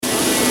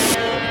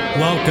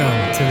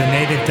Welcome to the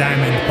Native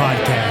Diamond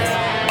Podcast.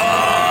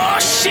 Oh,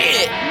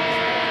 shit!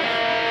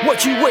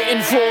 What you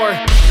waiting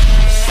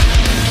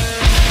for?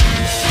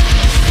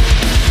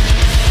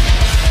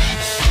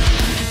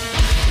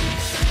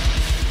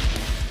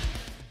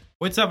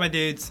 What's up, my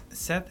dudes?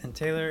 Seth and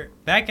Taylor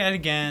back at it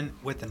again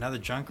with another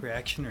drunk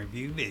reaction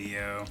review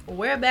video.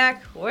 We're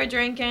back. We're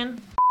drinking.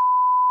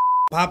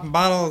 Popping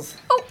bottles.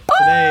 Oh,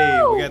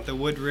 Today we got the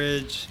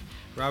Woodridge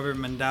Robert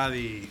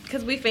Mondavi.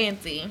 Because we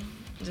fancy.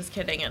 Just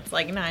kidding. It's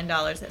like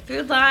 $9 at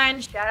Food Line.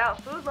 Shout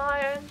out Food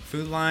Line.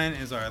 Food Line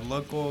is our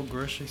local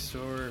grocery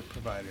store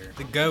provider.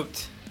 The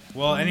GOAT.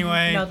 Well,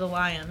 anyway. No, the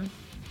Lion.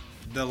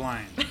 The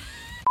Lion.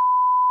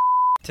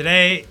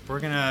 Today we're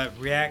gonna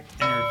react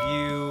and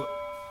review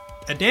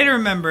A Day to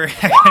Remember. I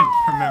can't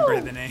remember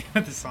the name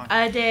of the song.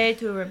 A Day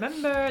to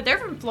Remember. They're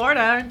from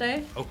Florida, aren't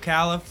they?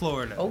 Ocala,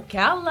 Florida.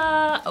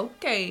 Ocala.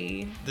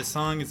 Okay. The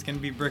song is going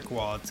to be Brick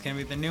Wall. It's going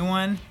to be the new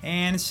one.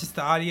 And it's just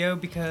the audio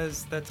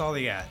because that's all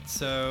they got.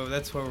 So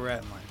that's where we're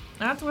at in life.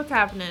 That's what's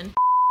happening.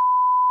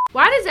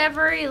 Why does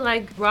every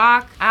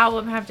rock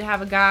album have to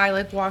have a guy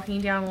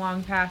walking down a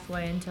long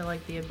pathway into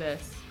the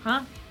abyss?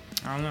 Huh?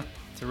 I don't know.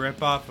 It's a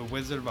rip off of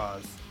Wizard of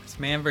Oz. It's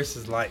man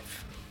versus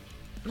life.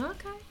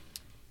 Okay.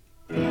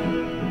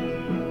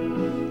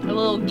 A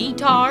little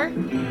guitar.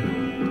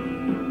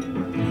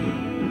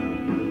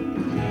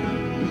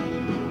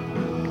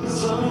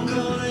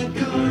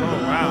 Oh,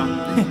 wow.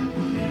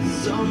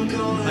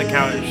 Like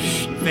how it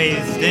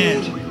phased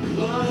in.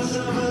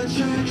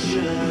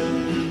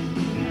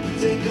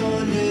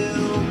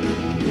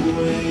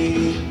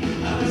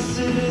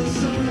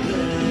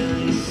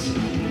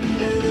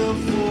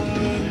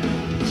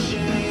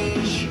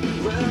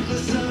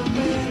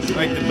 I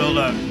like the build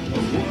up.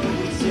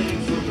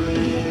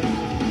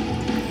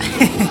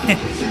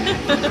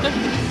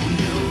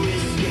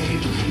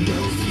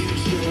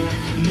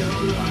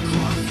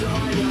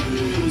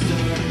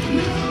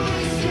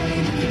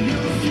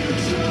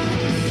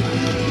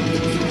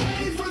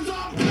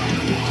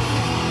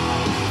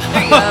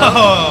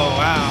 Oh,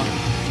 wow.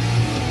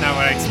 Not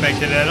what I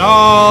expected at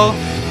all.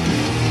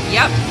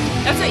 Yep.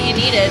 That's what you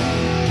needed.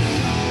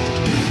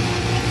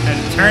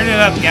 And turn it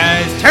up,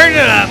 guys. Turn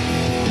it up.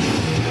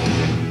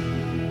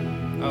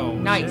 Oh,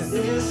 Nice.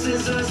 shit. This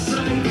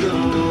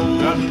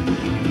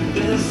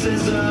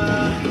is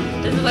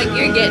like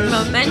you're getting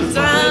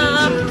momentum.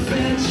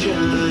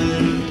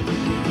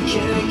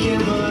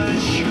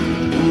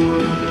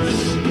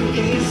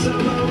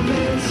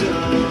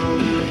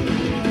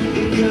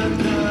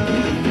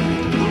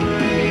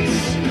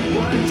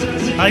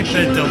 I like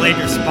the delayed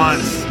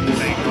response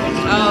thing going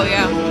on. Oh,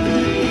 yeah.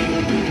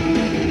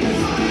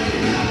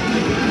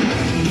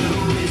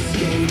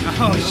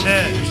 Oh,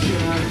 shit.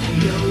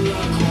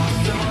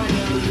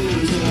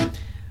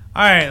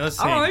 Alright, let's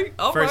see.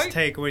 All First right.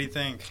 take, what do you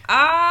think?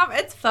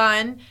 It's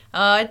fun.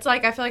 It's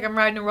like I feel like I'm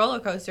riding a roller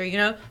coaster,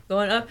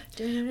 going up, and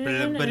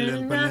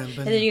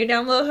then you go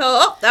down a little hill.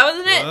 Oh, that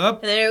wasn't it.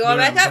 Up. And then you're going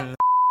back up.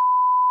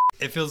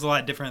 It feels a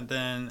lot different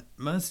than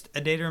most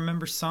A Day to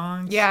Remember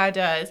songs. Yeah, it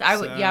does. I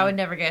would So- would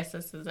never guess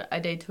this is a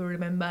day to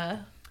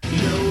remember.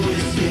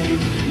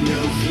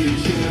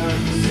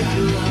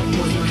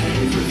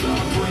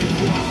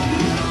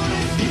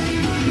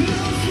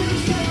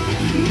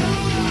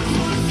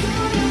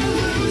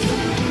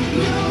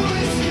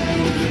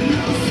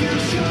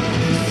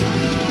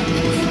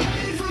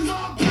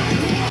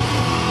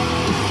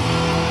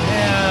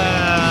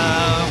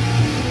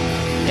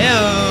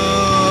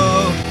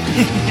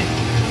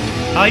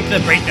 I like the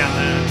breakdown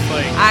though. It's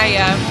like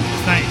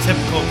it's not your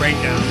typical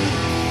breakdown.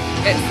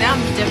 It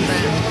sounds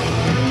different.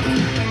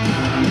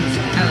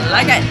 I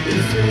like it.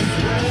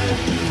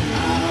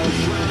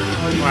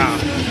 Wow.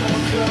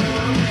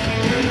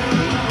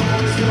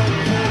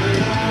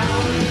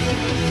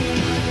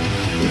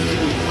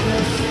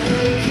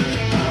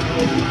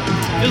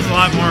 Feels a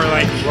lot more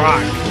like rock.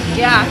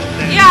 Yeah.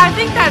 Yeah, I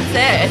think that's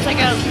it. It's like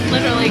a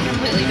literally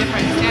completely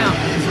different sound.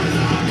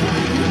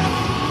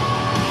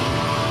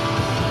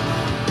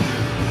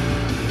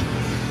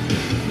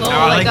 Little,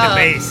 I like the a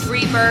bass.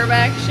 reverb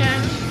action.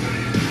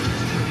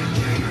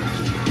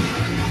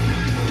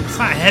 It's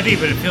not heavy,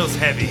 but it feels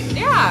heavy.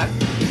 Yeah.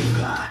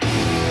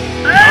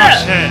 Oh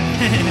shit.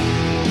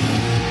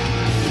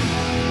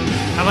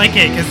 I like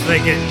it because the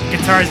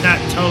guitar is not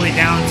totally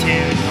down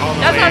tuned all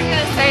the That's what I was way.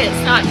 gonna say.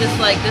 It's not just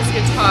like this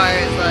guitar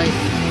is like.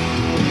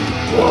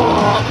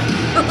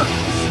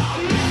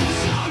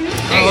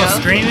 There you go.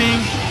 Screaming.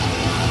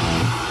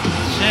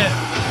 Shit.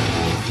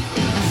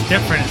 This is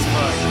different as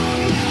fuck.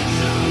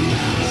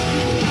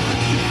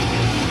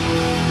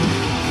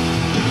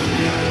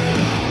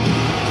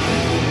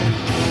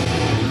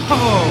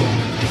 Oh,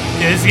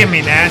 yeah, this is gonna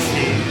be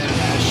nasty in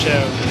this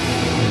show.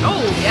 Oh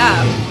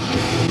yeah.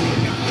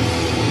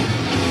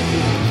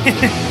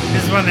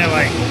 This is when they're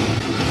like,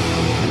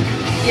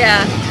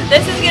 Yeah.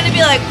 This is gonna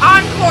be like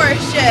encore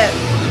shit.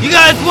 you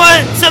guys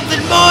want something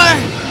more?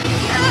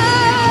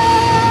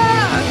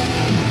 Ah!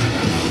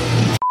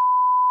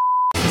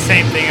 It's the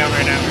same thing over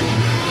and over.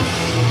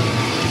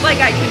 Like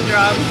I can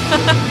drum.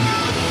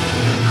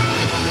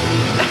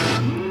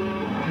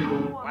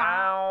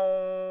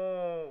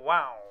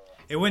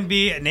 it wouldn't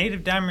be a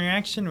Native Dime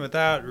reaction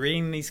without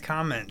reading these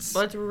comments.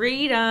 Let's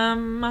read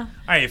them. All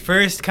right,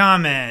 first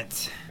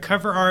comment.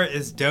 Cover art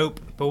is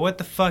dope, but what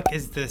the fuck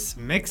is this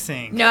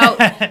mixing? No,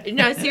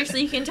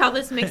 seriously, you can tell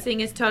this mixing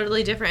is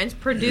totally different. It's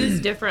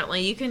produced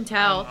differently. You can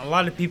tell. A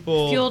lot of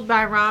people Fueled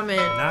by ramen.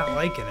 not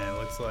liking it,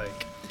 looks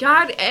like.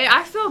 God,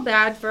 I feel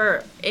bad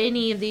for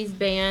any of these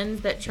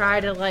bands that try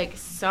to like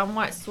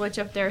somewhat switch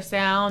up their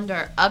sound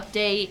or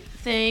update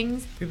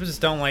things. People just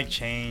don't like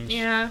change.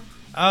 Yeah.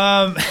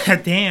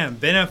 Damn,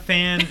 been a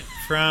fan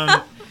from,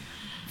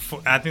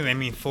 I think they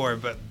mean for,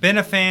 but been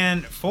a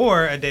fan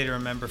for A Day to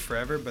Remember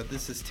Forever, but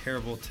this is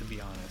terrible to be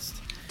honest.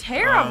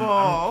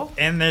 Terrible.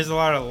 And there's a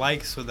lot of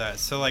likes with that,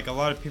 so like a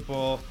lot of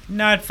people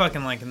not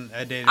fucking liking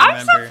A Day to I'm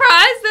Remember.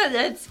 surprised that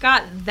it's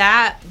got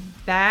that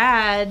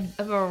bad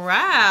of a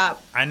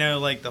rap. I know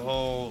like the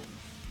whole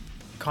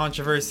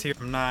controversy,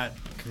 I'm not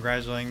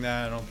congratulating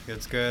that, I don't think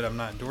it's good, I'm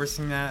not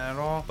endorsing that at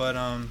all, but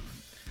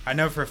I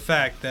know for a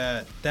fact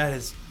that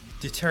has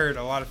deterred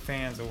a lot of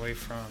fans away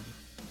from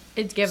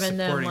It's given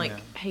them supporting like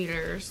them.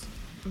 haters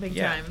big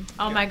Yeah. time.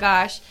 Oh Yeah. my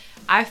gosh.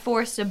 I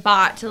forced a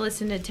bot to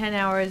listen to 10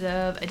 hours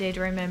of A Day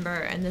to Remember,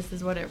 and this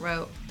is what it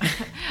wrote.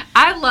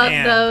 I love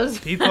Man, those.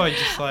 people are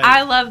just like,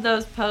 I love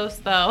those posts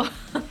though.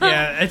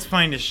 yeah, it's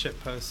fine to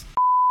shitpost.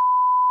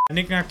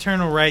 Nick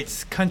Nocturnal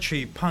writes,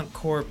 country, punk,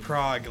 core,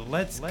 prog,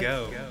 let's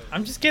go.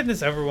 I'm just getting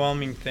this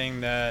overwhelming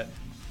thing that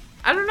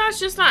I don't know, it's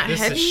just not this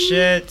heavy. is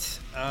shit.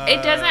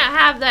 It doesn't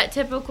have that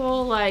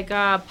typical like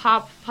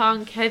pop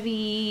punk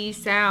heavy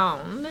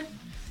sound.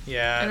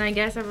 Yeah. And I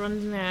guess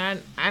everyone's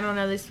mad. I don't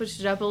know, they switched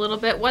it up a little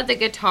bit. What, the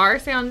guitar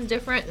sounds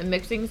different, the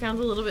mixing sounds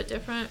a little bit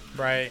different.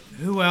 Right.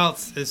 Who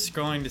else is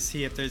scrolling to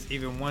see if there's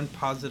even one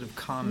positive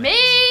comment?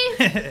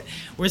 Me!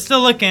 We're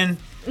still looking.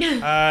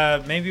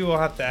 Maybe we'll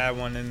have to add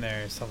one in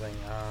there or something.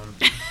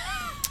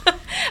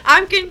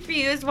 I'm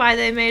confused why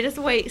they made us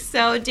wait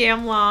so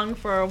damn long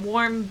for a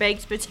warm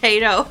baked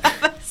potato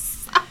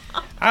episode.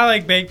 I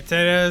like baked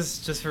potatoes,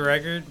 just for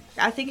record.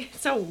 I think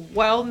it's a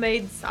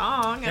well-made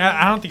song. Yeah,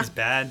 I don't think it's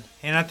bad.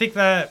 And I think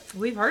that,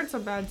 We've heard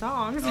some bad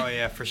songs. oh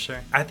yeah, for sure.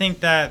 I think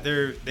that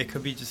they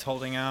could be just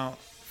holding out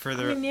for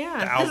the, I mean, yeah,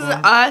 the this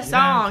album. is a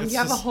song. it's You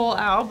have a just- whole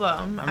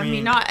album. I mean,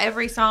 mean- not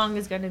every song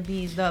is going to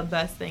be the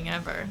best thing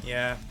ever.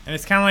 Yeah, and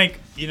it's kind of like,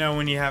 you know,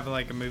 when you have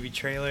like a movie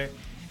trailer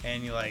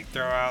and you like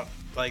throw out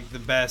like the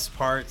best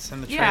parts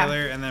in the Yeah.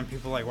 trailer, and then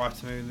people like watch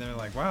the movie and they're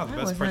like, wow, the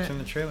That best parts wasn't- in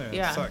the trailer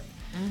yeah. suck.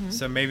 Mhm.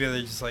 So maybe they're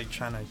just like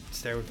trying to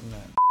stay away from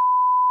that.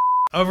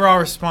 Overall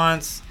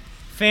response,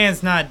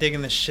 fans not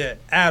digging the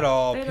shit at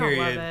all, They period.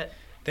 don't love it.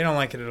 They don't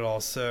like it at all,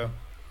 so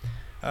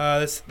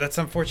that's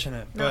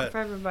unfortunate. Not But for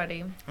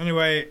everybody.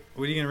 anyway,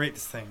 what are you gonna rate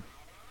this thing?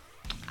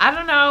 I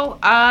don't know.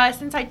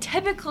 Since I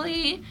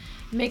typically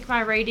make my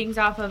ratings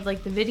off of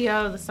like the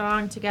video, the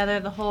song together,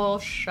 the whole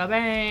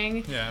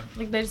shebang. Yeah.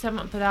 Like they just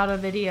haven't put out a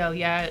video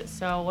yet,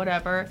 so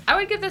whatever. I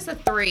would give this a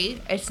 3.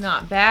 It's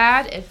not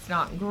bad. It's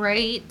not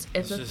great.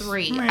 It's It's a just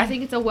 3. meh. I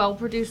think it's a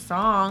well-produced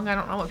song. I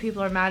don't know what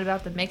people are mad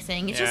about the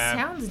mixing. It Yeah. just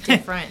sounds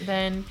different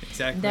than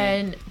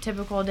Exactly.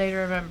 typical Day to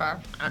Remember.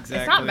 It's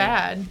Exactly. not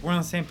bad. We're on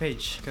the same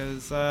page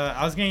because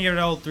I was gonna give it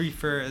an old 3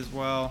 for as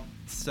well.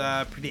 It's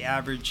pretty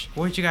average.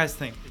 What did you guys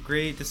think?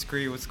 Agree,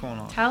 disagree? What's going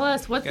on? Tell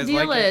us what the You guys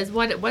deal like it? is.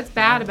 What's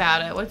bad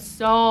about it? What's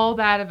so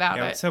bad about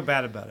Yeah, it? what's so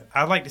bad about it?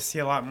 I'd like to see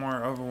a lot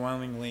more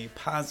overwhelmingly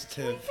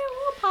positive Get a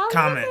little positive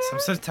comments. I'm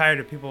there. so tired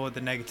of people with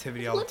the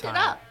negativity all the Lift it time.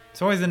 up.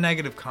 It's always a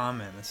negative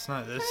comment. It's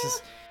not. It's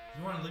just.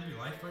 You want to live your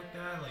life like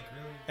that? Like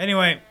really?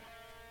 Anyway,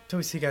 till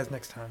we see you guys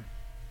next time.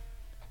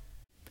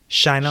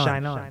 Shine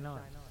on.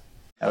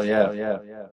 Hell yeah.